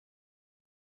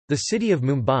The city of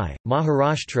Mumbai,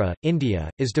 Maharashtra, India,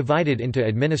 is divided into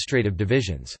administrative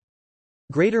divisions.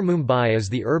 Greater Mumbai is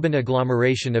the urban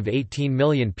agglomeration of 18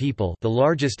 million people, the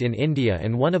largest in India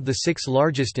and one of the 6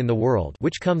 largest in the world,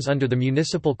 which comes under the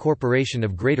Municipal Corporation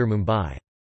of Greater Mumbai.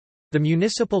 The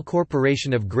Municipal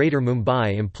Corporation of Greater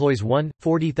Mumbai employs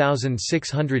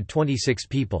 40,626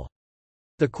 people.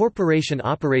 The corporation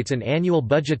operates an annual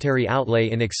budgetary outlay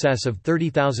in excess of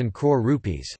 30,000 crore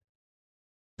rupees.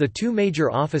 The 2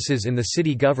 major offices in the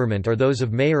city government are those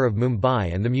of Mayor of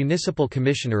Mumbai and the Municipal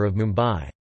Commissioner of Mumbai.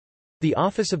 The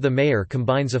office of the mayor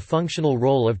combines a functional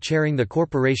role of chairing the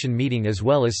corporation meeting as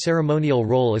well as ceremonial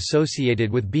role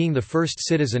associated with being the first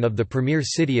citizen of the premier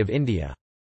city of India.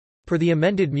 Per the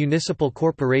amended Municipal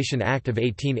Corporation Act of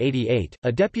 1888,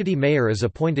 a deputy mayor is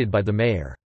appointed by the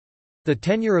mayor. The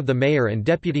tenure of the mayor and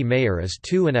deputy mayor is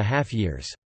 2.5 years.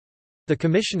 The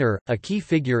commissioner, a key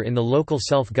figure in the local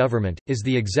self-government, is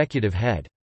the executive head.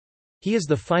 He is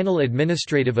the final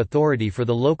administrative authority for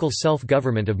the local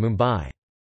self-government of Mumbai.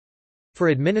 For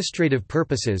administrative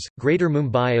purposes, Greater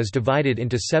Mumbai is divided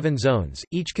into 7 zones,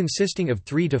 each consisting of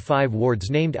 3 to 5 wards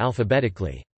named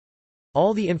alphabetically.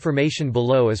 All the information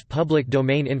below is public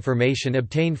domain information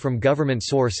obtained from government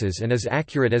sources and is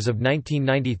accurate as of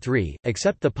 1993,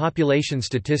 except the population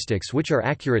statistics which are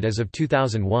accurate as of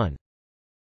 2001.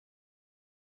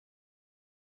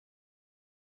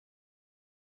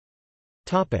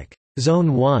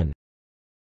 Zone 1.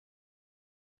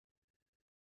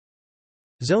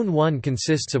 Zone 1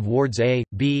 consists of wards A,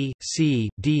 B, C,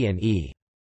 D and E.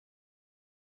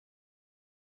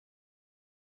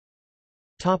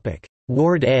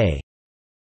 Ward A.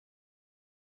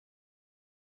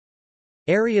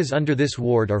 Areas under this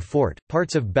ward are Fort,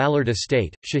 parts of Ballard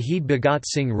Estate, Shahid Bhagat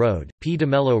Singh Road, P. de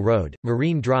Mello Road,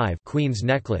 Marine Drive, Queen's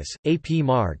Necklace, A. P.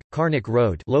 Marg, Karnak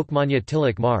Road, Lokmanya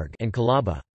Tilak Marg and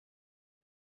Kalaba.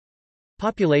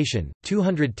 Population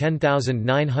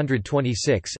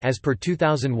 210,926 as per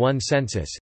 2001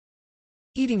 census.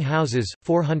 Eating houses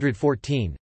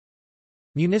 414.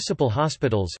 Municipal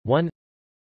hospitals 1.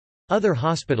 Other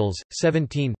hospitals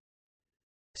 17.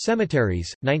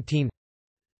 Cemeteries 19.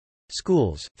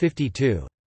 Schools 52.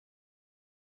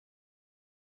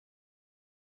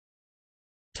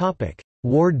 Topic: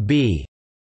 Ward B.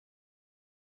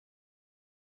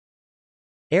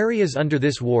 Areas under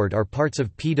this ward are parts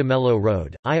of P. de Mello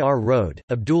Road, IR Road,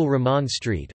 Abdul Rahman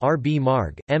Street, R. B.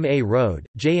 Marg, M. A. Road,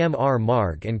 JMR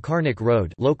Marg and Karnak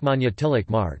Road, Lokmanya Tilak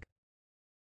Marg.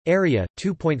 Area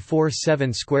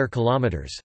 2.47 square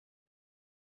kilometers.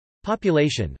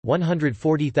 Population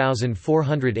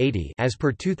 140,480 as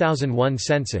per 2001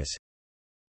 census.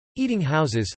 Eating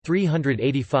houses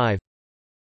 385.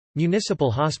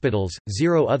 Municipal hospitals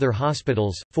 0. Other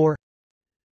hospitals 4.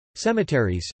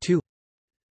 Cemeteries 2.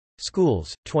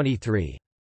 Schools 23.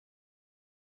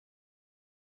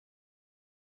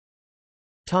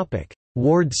 Topic: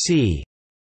 Ward C.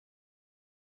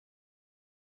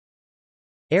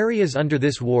 Areas under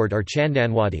this ward are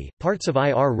Chandanwadi, parts of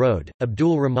IR Road,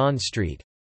 Abdul Rahman Street,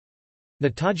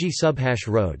 Netaji Subhash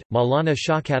Road, Maulana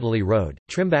Shaukat Road,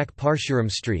 Trimbak Parshuram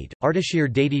Street, Ardashir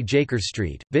Dadi Jakar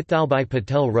Street, Vithalbhai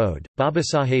Patel Road,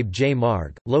 Babasaheb J.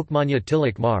 Marg, Lokmanya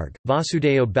Tilak Marg,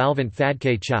 Vasudeo Balvant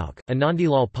Phadke Chowk,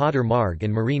 Anandilal Potter Marg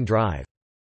and Marine Drive.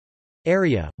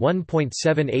 Area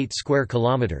 1.78 square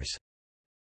kilometers.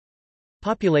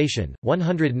 Population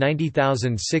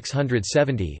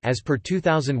 190,670 as per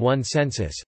 2001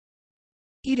 census.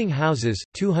 Eating houses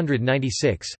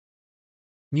 296.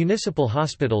 Municipal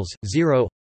hospitals 0.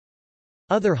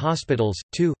 Other hospitals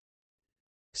 2.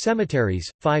 Cemeteries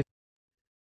 5.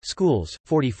 Schools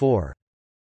 44.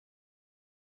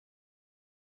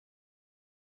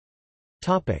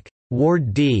 Topic: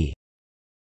 Ward D.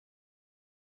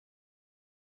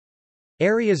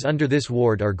 Areas under this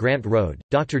ward are Grant Road,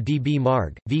 Dr. D. B.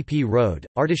 Marg, VP Road,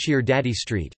 Ardashir Dadi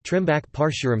Street, Trimbak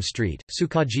Parshuram Street,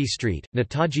 Sukhaji Street,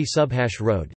 Netaji Subhash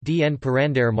Road, D. N.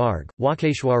 Parandare Marg,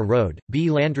 Wakeshwar Road, B.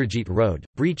 Landrajit Road,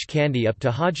 Breach Candy up to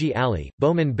Haji Alley,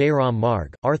 Bowman Bayram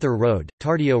Marg, Arthur Road,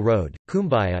 Tardio Road,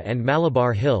 Kumbaya and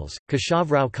Malabar Hills,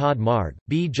 Kashavrao Khad Marg,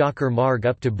 B. Jakar Marg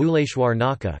up to Buleshwar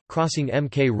Naka, crossing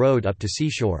MK Road up to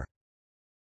Seashore.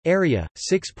 Area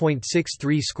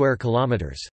 6.63 square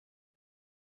kilometers.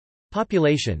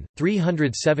 Population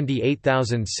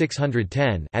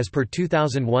 378,610 as per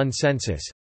 2001 census.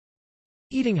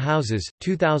 Eating houses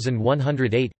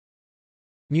 2,108.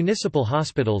 Municipal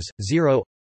hospitals 0.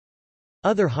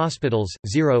 Other hospitals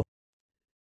 0.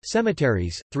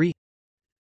 Cemeteries 3.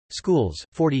 Schools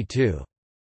 42.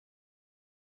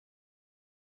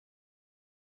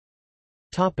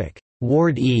 Topic: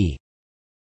 Ward E.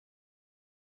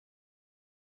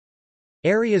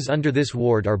 Areas under this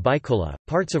ward are Byculla,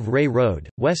 parts of Ray Road,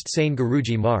 West Sain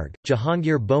Guruji Marg,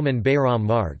 Jahangir Bowman Bayram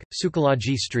Marg,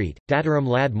 Sukalaji Street, Dataram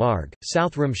Lad Marg,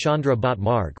 South Ramchandra Bhat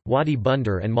Marg, Wadi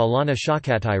Bunder and Maulana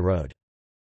Shaukatai Road.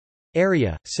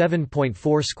 Area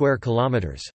 7.4 square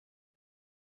kilometers.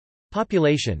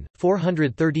 Population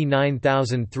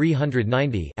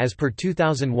 439,390 as per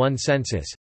 2001 census.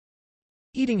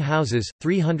 Eating houses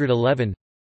 311.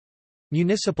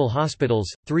 Municipal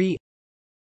hospitals 3.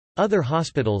 Other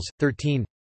hospitals 13.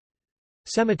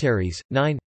 Cemeteries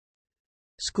 9.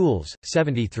 Schools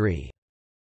 73.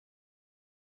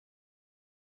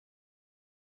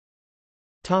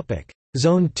 Topic: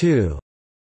 Zone 2.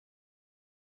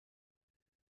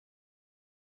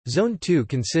 Zone 2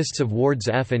 consists of wards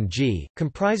F and G,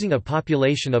 comprising a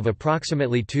population of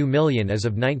approximately 2 million as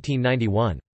of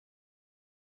 1991.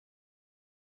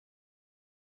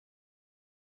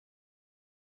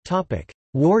 Topic: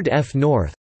 Ward F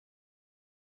North.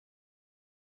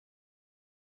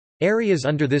 Areas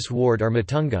under this ward are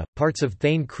Matunga, parts of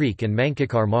Thane Creek and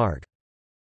Mankikar Marg.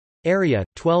 Area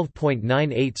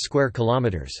 12.98 square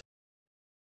kilometers.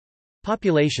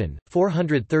 Population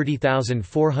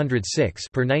 430,406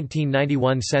 per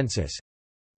 1991 census.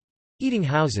 Eating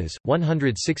houses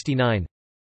 169.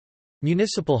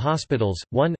 Municipal hospitals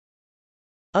 1.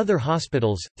 Other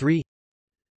hospitals 3.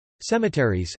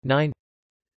 Cemeteries 9.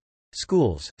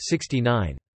 Schools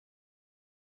 69.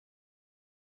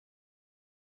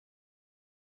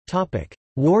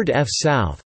 Ward F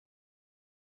South.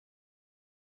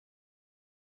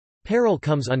 Parel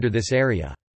comes under this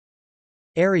area.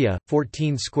 Area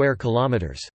 14 square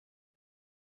kilometers.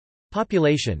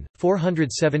 Population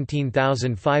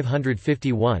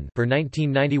 417,551 per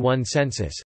 1991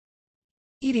 census.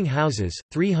 Eating houses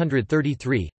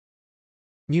 333.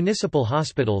 Municipal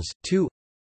hospitals 2.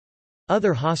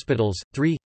 Other hospitals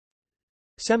 3.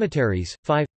 Cemeteries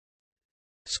 5.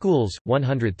 Schools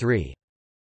 103.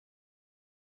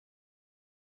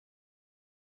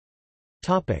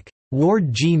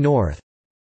 Ward G North.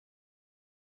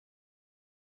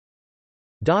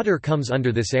 Dadar comes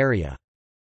under this area.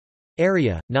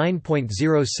 Area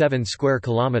 9.07 square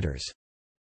kilometers.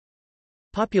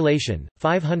 Population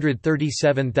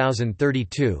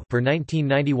 537,032 per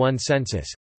 1991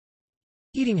 census.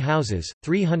 Eating houses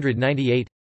 398.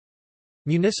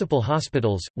 Municipal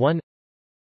hospitals 1.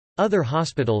 Other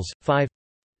hospitals 5.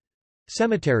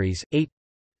 Cemeteries 8.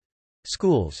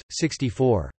 Schools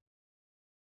 64.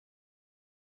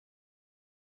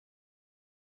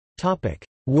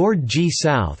 Ward G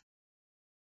South.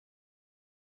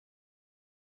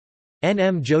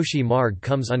 NM Joshi Marg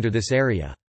comes under this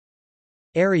area.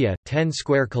 Area 10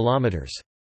 square kilometers.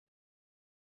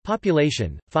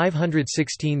 Population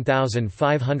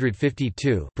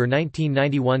 516,552 per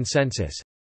 1991 census.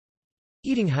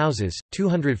 Eating houses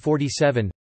 247.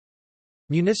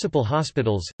 Municipal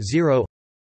hospitals 0.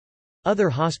 Other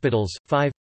hospitals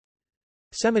 5.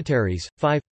 Cemeteries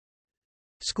 5.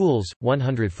 Schools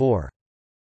 104.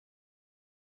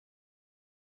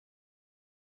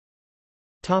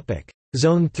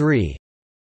 Zone 3.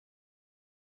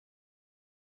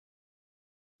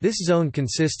 This zone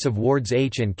consists of wards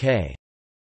H and K.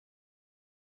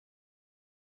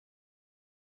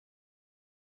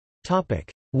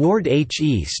 Ward H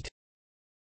East.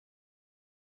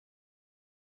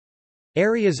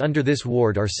 Areas under this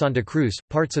ward are Santa Cruz,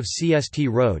 parts of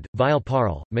CST Road,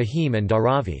 Vileparle, Mahim and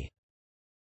Dharavi.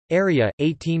 Area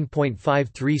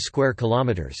 18.53 square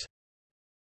kilometers.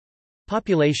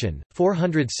 Population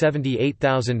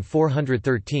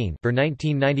 478,413 per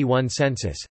 1991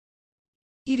 census.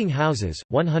 Eating houses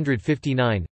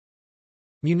 159.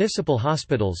 Municipal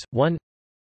hospitals 1.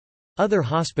 Other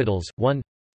hospitals 1.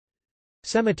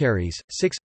 Cemeteries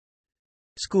 6.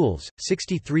 Schools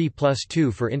 63 plus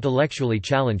 2 for intellectually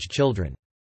challenged children.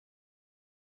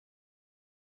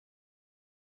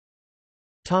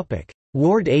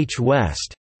 Ward H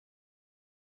West.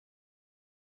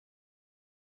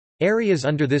 Areas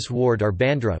under this ward are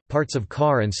Bandra, parts of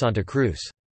Car and Santa Cruz.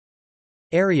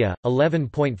 Area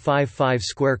 11.55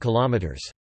 square kilometers.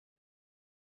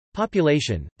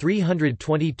 Population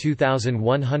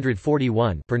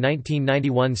 322,141 per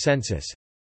 1991 census.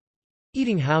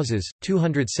 Eating houses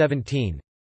 217.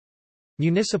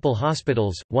 Municipal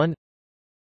hospitals 1.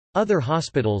 Other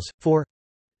hospitals 4.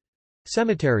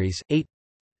 Cemeteries 8.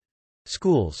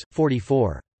 Schools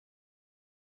 44.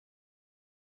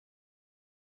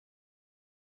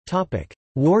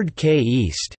 Ward K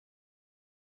East.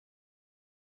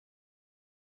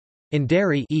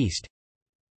 Inderi East.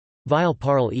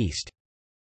 Vileparle East.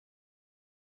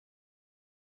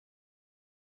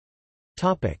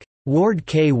 Ward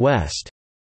K West.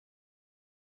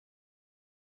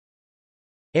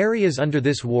 Areas under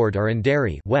this ward are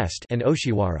Andheri west and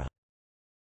Oshiwara.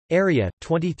 Area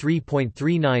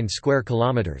 23.39 square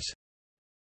kilometers.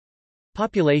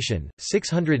 Population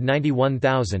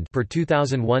 691,000 per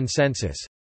 2001 census.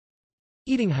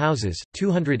 Eating houses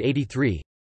 283.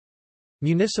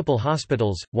 Municipal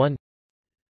hospitals 1.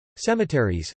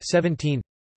 Cemeteries 17.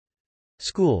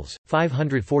 Schools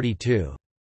 542.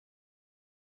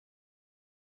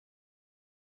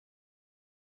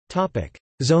 Topic: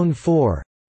 Zone 4.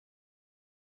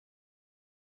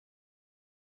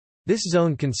 This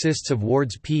zone consists of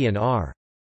wards P and R.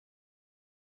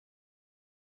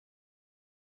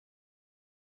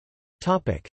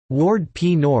 Topic: Ward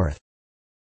P North.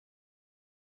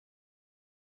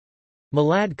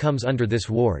 Malad comes under this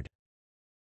ward.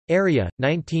 Area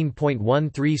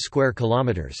 19.13 square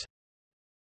kilometers.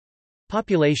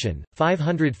 Population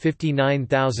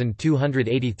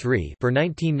 559,283 per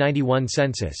 1991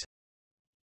 census.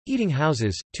 Eating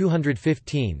houses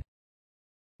 215.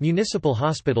 Municipal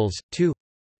hospitals 2.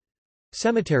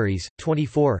 Cemeteries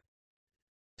 24.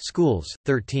 Schools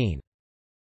 13.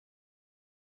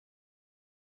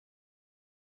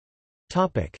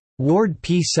 Topic: Ward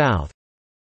P South.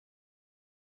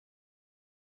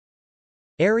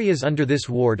 Areas under this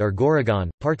ward are Goregaon,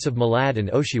 parts of Malad and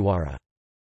Oshiwara.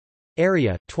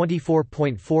 Area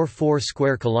 24.44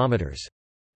 square kilometers.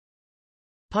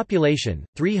 Population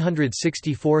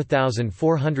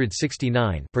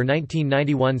 364,469 per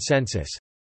 1991 census.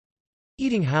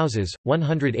 Eating houses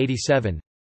 187.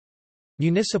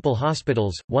 Municipal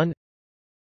hospitals 1.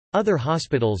 Other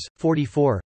hospitals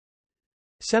 44.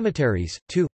 Cemeteries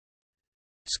 2.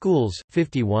 Schools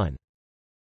 51.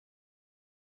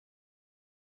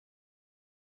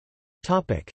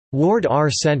 Topic: Ward R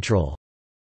Central.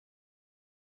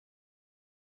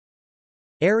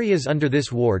 Areas under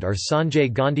this ward are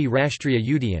Sanjay Gandhi Rashtriya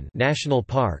Udyan National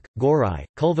Park, Gorai,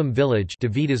 Kulvam Village,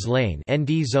 Davidas Lane,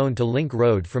 ND Zone to Link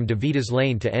Road from Davidas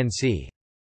Lane to NC.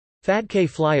 Phadke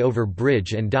Flyover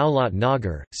Bridge and Dowlat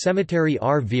Nagar, Cemetery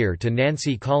R Veer to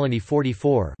Nancy Colony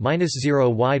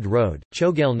 44-0 Wide Road,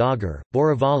 Chogail Nagar,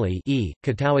 Borivali E,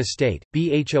 Katau Estate,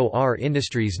 Bhor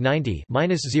Industries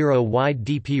 90-0 Wide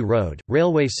DP Road,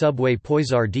 Railway Subway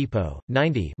Poisar Depot,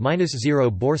 90-0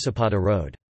 Borsapada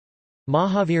Road.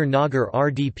 Mahavir Nagar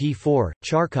RDP 4,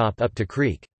 Charkop up to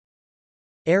Creek.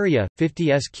 Area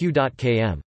 50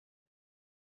 sq.km.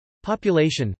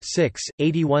 Population 6,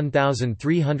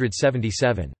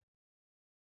 81,377.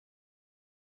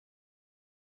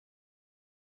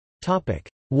 Topic: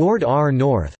 Ward R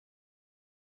North.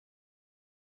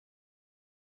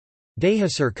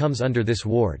 Dahisar comes under this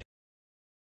ward.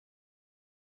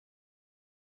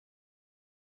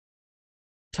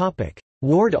 Topic: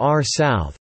 Ward R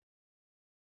South.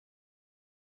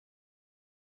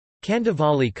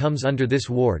 Kandivali comes under this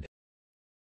ward.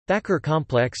 Thakur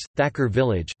Complex, Thakur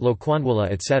Village, Lokhandwala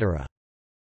etc.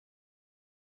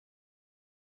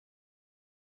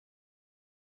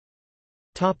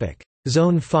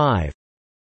 Zone 5.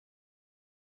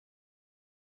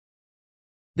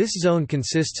 This zone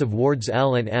consists of wards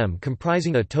L and M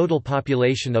comprising a total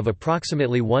population of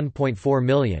approximately 1.4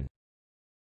 million.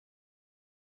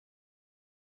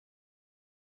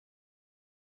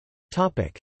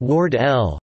 Ward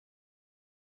L.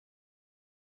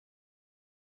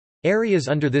 Areas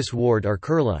under this ward are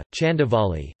Kurla,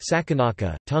 Chandivali,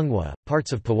 Sakinaka, Tungwa,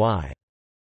 parts of Powai.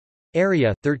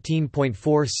 Area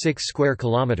 13.46 square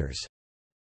kilometers.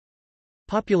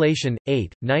 Population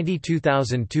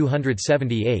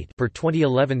 92,278 per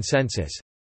 2011 census.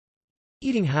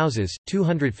 Eating houses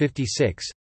 256.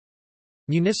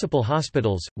 Municipal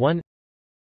hospitals 1.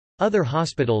 Other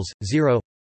hospitals 0.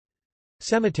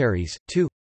 Cemeteries 2.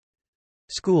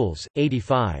 Schools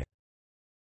 85.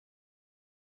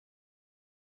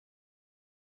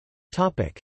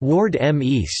 Ward M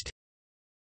East.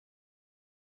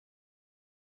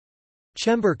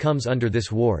 Chembur comes under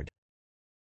this ward.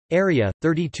 Area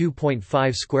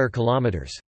 32.5 square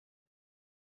kilometers.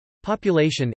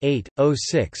 Population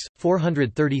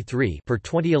 806,433 per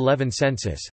 2011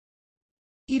 census.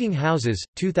 Eating houses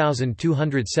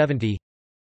 2,270.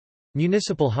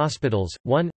 Municipal hospitals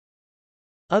 1.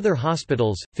 Other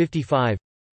hospitals 55.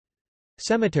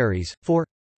 Cemeteries 4.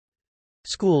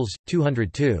 Schools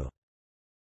 202.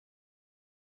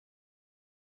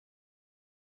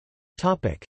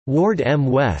 Ward M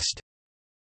West.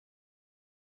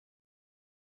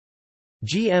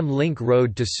 GM Link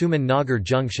Road to Suman Nagar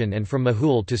Junction and from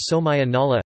Mahul to Somaya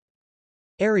Nala.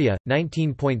 Area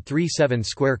 19.37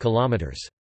 square kilometers.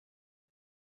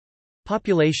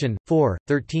 Population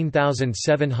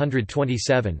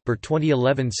 13,727 per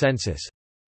 2011 census.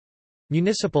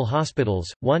 Municipal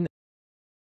hospitals 1.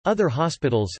 Other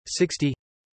hospitals, 60.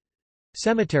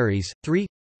 Cemeteries, 3.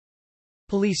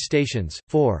 Police stations,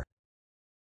 4.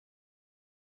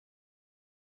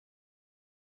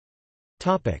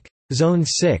 Zone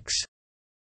 6.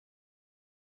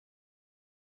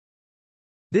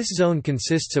 This zone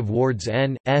consists of wards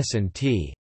N, S and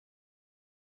T.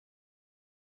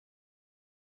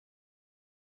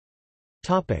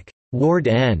 Ward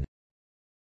N.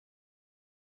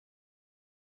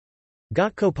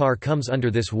 Ghatkopar comes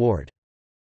under this ward.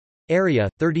 Area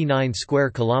 39 square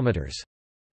kilometers.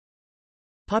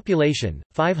 Population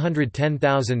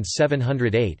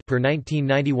 510,708 per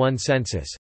 1991 census.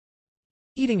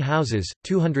 Eating houses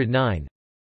 209.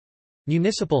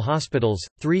 Municipal hospitals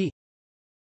 3.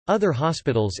 Other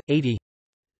hospitals 80.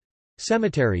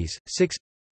 Cemeteries 6.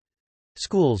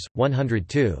 Schools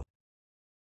 102.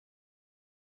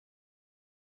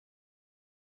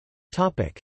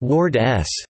 Ward S.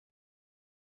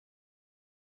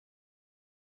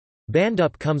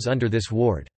 Bandup comes under this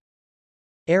ward.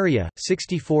 Area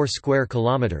 64 square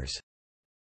kilometers.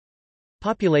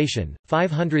 Population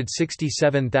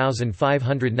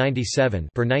 567,597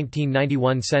 per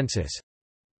 1991 census.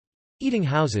 Eating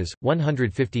houses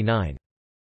 159.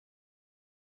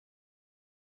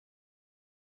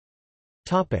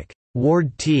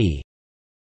 Ward T.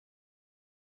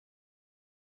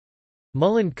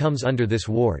 Mulund comes under this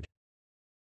ward.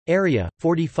 Area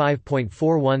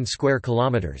 45.41 square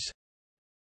kilometers.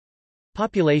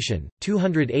 Population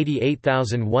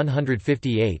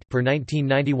 288,158 per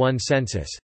 1991 census.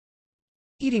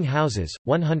 Eating houses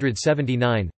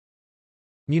 179.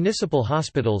 Municipal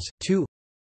hospitals 2.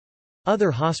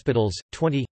 Other hospitals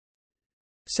 20.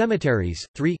 Cemeteries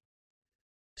 3.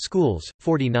 Schools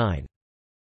 49.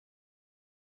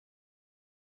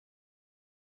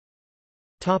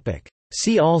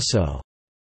 See also: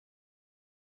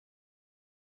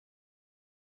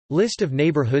 List of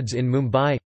neighbourhoods in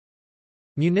Mumbai,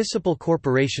 Municipal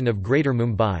Corporation of Greater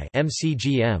Mumbai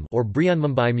 (MCGM) or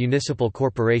Brihanmumbai Municipal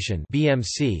Corporation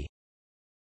 (BMC),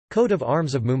 Coat of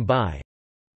Arms of Mumbai,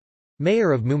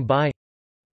 Mayor of Mumbai,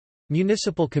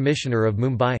 Municipal Commissioner of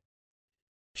Mumbai,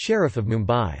 Sheriff of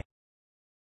Mumbai.